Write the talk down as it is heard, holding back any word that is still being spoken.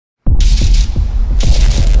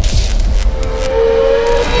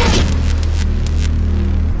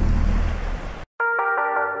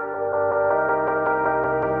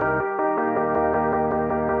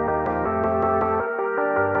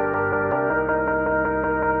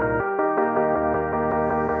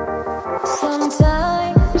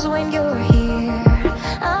Sometimes when you're here,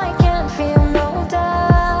 I can't feel no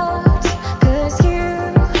doubt, 'cause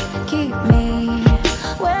you keep me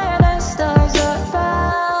where the stars are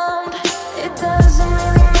bound. It doesn't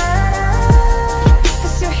really matter,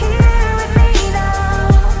 'cause you're here with me now.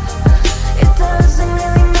 It doesn't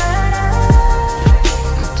really matter.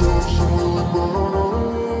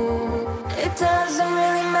 It doesn't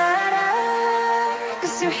really matter,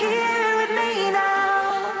 'cause you're here with me now.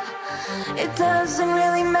 It doesn't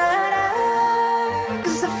really matter,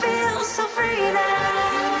 'cause I feel so free now.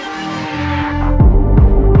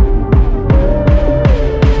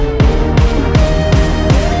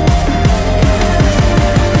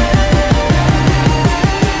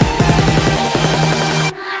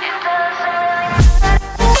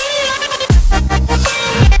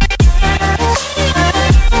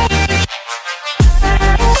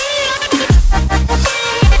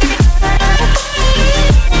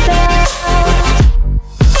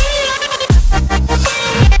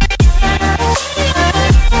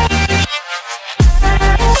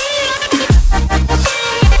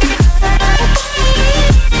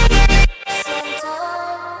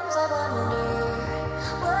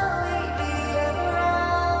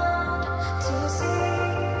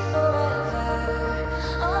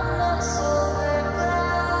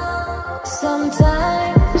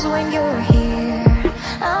 Sometimes when you're here,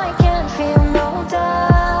 I can't feel no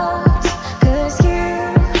doubt, 'cause you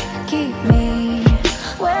keep me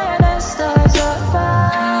where the stars are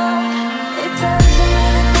bound. It doesn't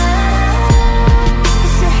really matter,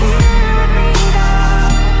 'cause you're here with me now.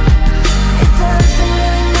 It doesn't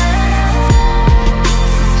really matter.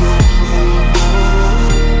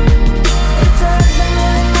 It doesn't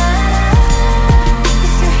really matter,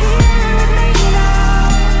 'cause you're here with me now.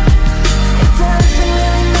 It doesn't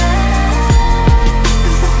really matter,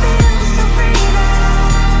 'cause I feel so free now. It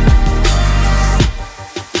doesn't really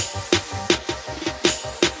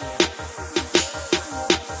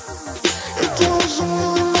matter. It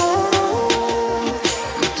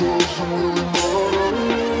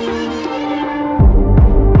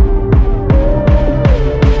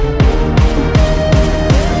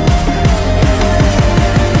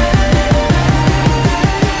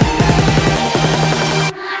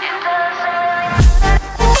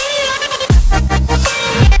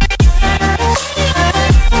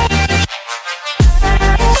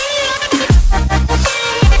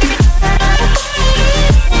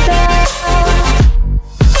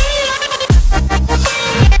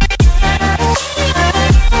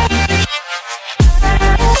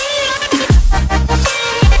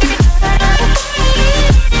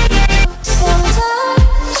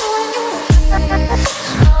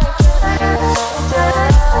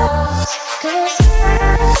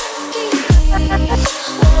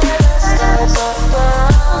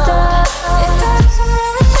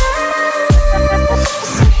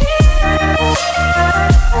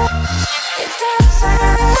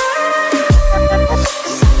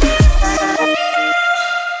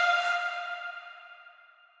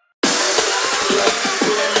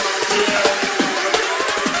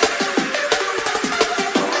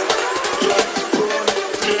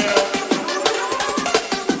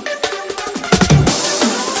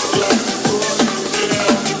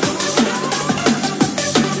matter.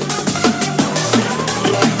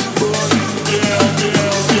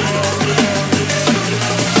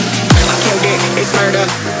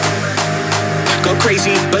 Go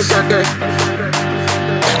crazy, berserker.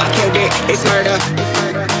 I killed it, it's murder.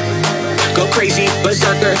 Go crazy,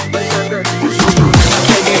 berserker. I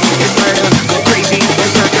killed it, it's murder. Go crazy,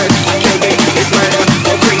 berserker. I killed it, it's murder.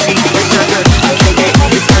 Go crazy, berserker. I killed it,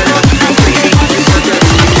 it's murder. Go crazy, berserker. I killed it,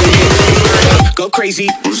 it's murder. Go crazy,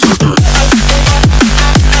 berserker.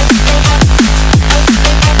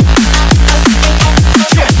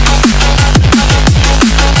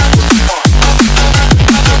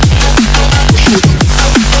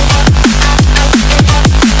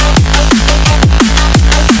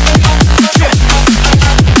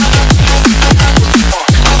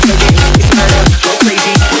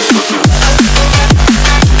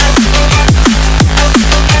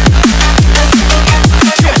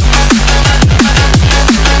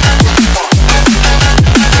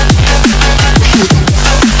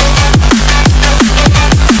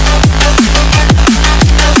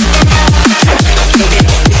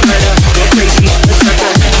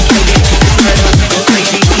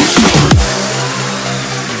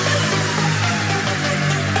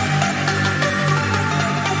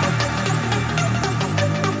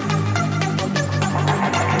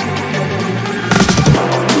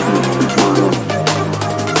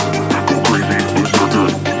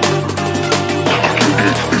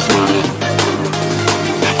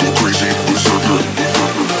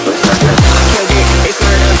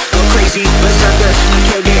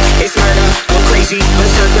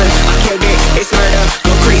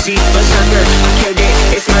 crazy, berserker. I killed it,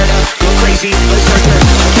 it's murder. Go crazy, berserker.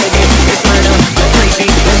 I killed it, it's murder. Go crazy,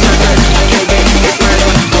 berserker. I killed it, it's murder.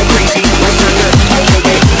 Go crazy, berserker. I killed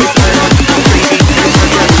it, it's murder. Go crazy,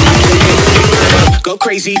 berserker. I killed it, it's murder. Go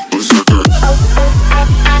crazy, berserker.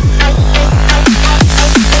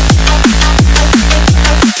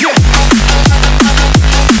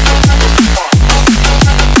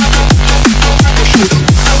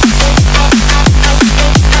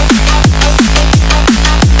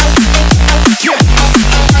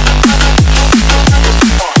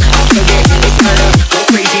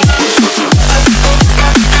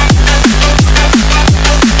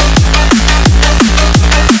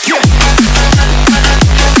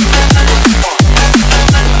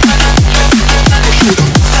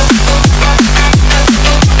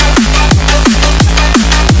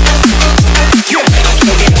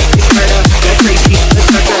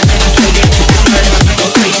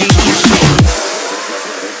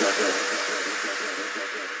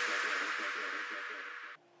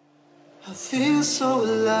 I feel so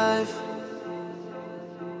alive.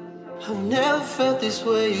 I've never felt this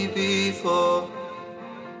way before.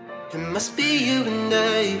 It must be you and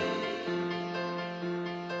I.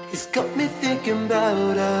 It's got me thinking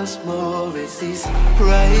about us more. It's these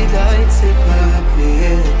bright lights that put me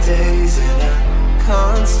in a daze, and I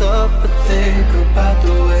can't stop but think about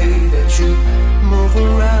the way that you move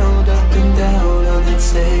around up and down on that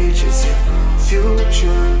stage. It's your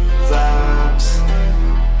future vibes.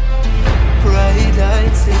 Bright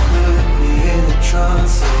lights that put me in a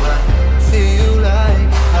trance, so I feel like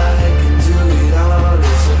I can do it all.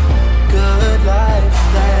 It's a good life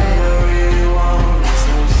that I really want. It's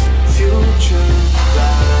those future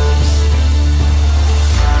vibes.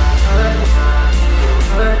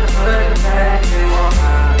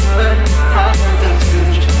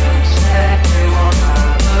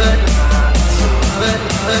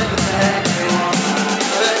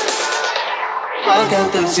 I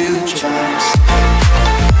got those future vibes.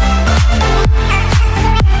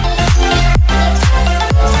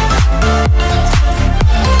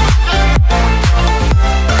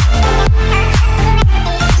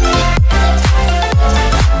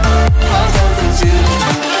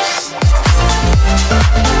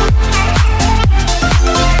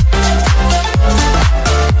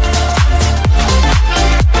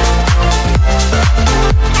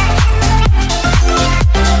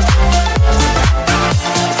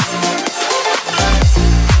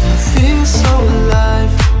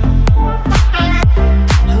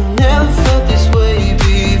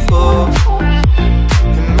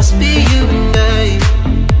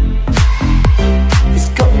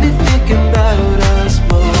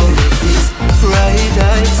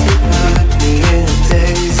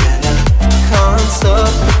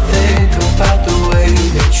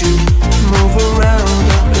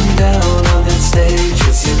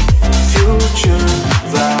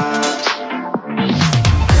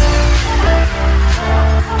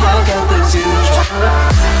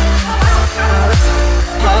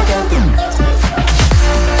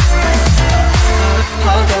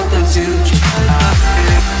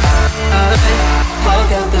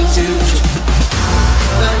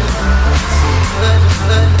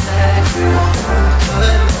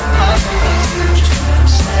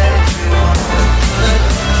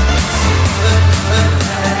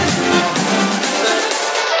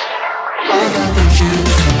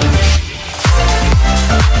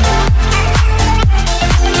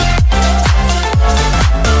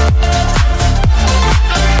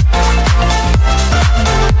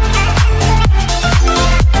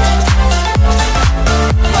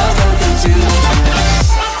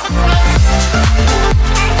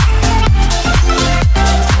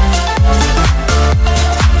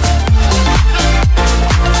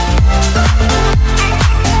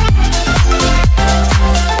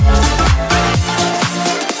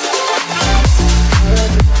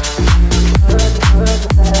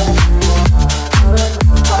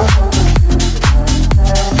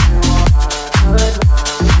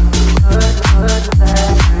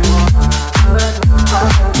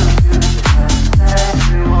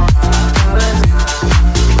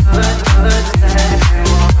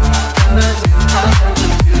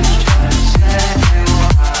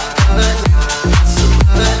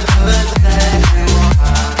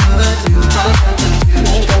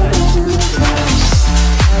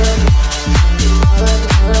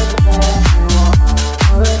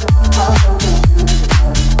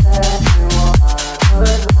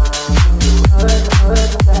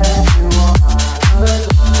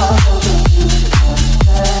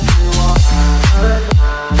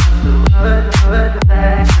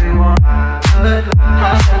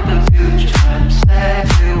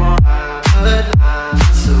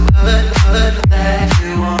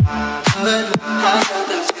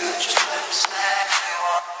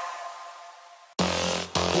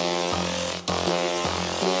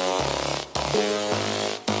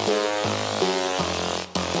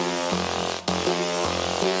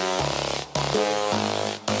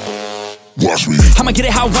 I'ma get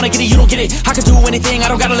it how I wanna get it, you don't get it. I can do anything, I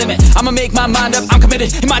don't got a limit. I'ma make my mind up, I'm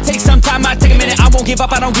committed. It might take some time, might take a minute. I won't give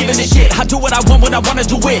up, I don't give in this shit. I do what I want when I wanna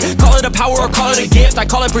do it. Call it a power or call it a gift. I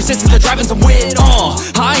call it persistence or driving some wit.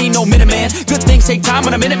 I ain't no minute man. Good things take time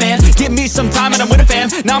when I'm in it, man. Give me some time and I'm with a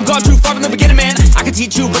fam. Now I'm gone too far from the beginning, man. I can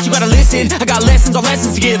teach you, but you gotta listen. I got lessons, all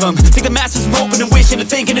lessons to give them. Think the masters from open and wishing and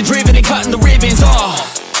thinking and driven and cutting the ribbons.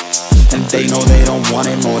 And they know they don't want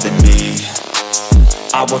it more than me.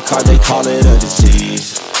 I work hard, they call it a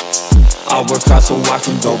disease. I work hard so I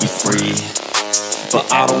can go be free, but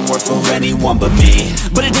I don't work for anyone but me.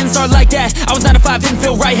 But it didn't start like that. I was 9 to 5, didn't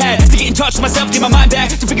feel right. Had to get in touch with myself, get my mind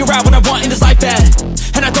back, to figure out what I want in this life bad.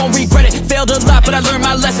 And I don't regret it, failed a lot, but I learned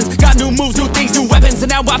my lessons. Got new moves, new things, new weapons,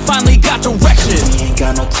 and now I finally got direction. We ain't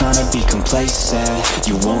got no time to be complacent.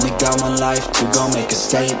 You only got one life to go make a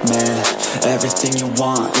statement. Everything you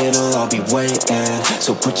want, it'll all be waiting.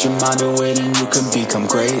 So put your mind to it and you can become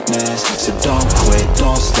greatness. So don't quit,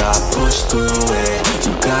 don't stop, push through it.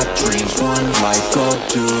 You got dreams, one life, go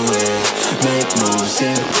do it. Make moves,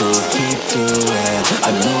 improve, keep doing.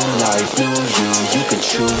 A new life, new you can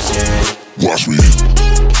choose it. Watch me.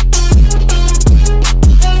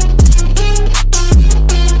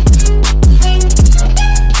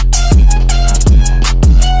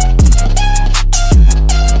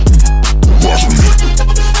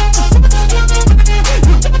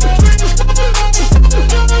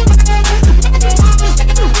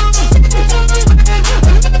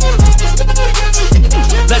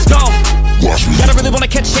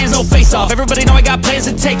 Everybody know I got plans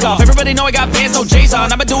to take off. Everybody know I got bands, no J's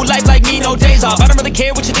on. I'ma do life like me, no days off. I don't really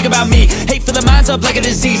care what you think about me. Hate for the minds up like a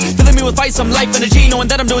disease. Filling me with fight, some life energy. Knowing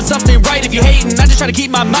that I'm doing something right. If you hating, I just try to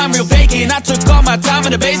keep my mind real vacant. I took all my time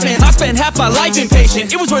in the basement. I spent half my life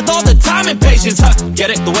impatient. It was worth all the time and patience.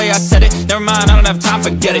 Get it? The way I said it. Never mind, I don't have time,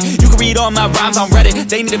 forget it. You can read all my rhymes on Reddit.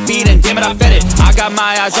 They need a feed and damn it, I fed it. I got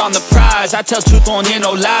my eyes on the prize. I tell truth, don't hear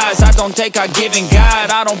no lies. I don't take, I give and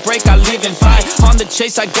guide. I don't break, I live and fight. On the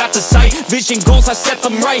chase, I got the sight. Vision goals, I set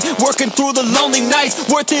them right. Working through the lonely nights,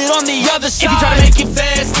 worth it on the other side. If you try to make it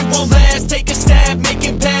fast, it won't last. Take a stab, make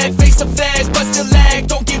it bad. Face a fast, but still lag.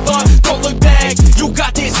 Don't give up, don't look back. You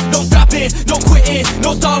got this, no stopping, no quitting,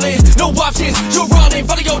 no stalling, no options. You're running,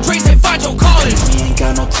 follow your dreams and find your calling. We ain't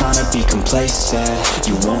got no time to be complacent.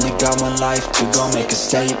 You only got one life to go make a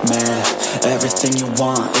statement. Everything you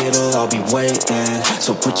want, it'll all be waiting.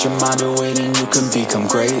 So put your mind to it and you can become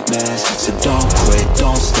greatness. So don't quit,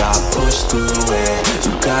 don't stop, push through it.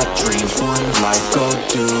 You got dreams, one life, go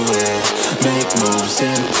do it. Make moves,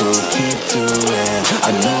 improve, keep doing.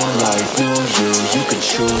 A new life, new you can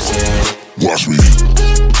choose it. Watch me.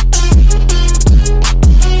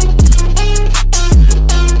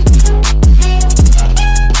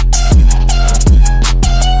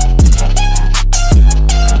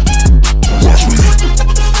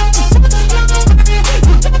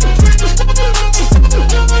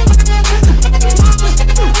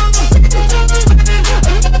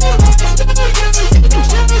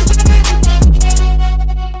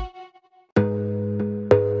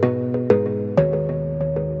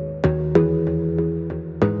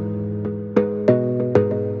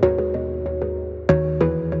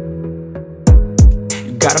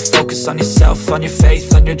 Gotta focus on yourself, on your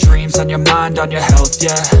faith, on your dreams, on your mind, on your health,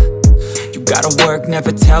 yeah. You gotta work,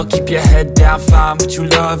 never tell, keep your head down, find what you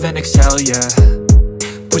love and excel, yeah.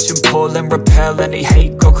 Push and pull and repel any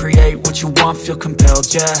hate, go create what you want, feel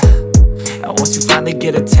compelled, yeah. And once you finally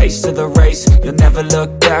get a taste of the race, you'll never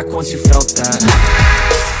look back once you felt that.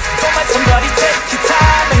 Don't let somebody take your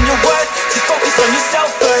time and your worth, just focus on yourself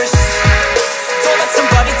first. Don't let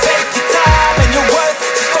somebody take your time and your worth,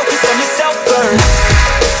 just focus on yourself first.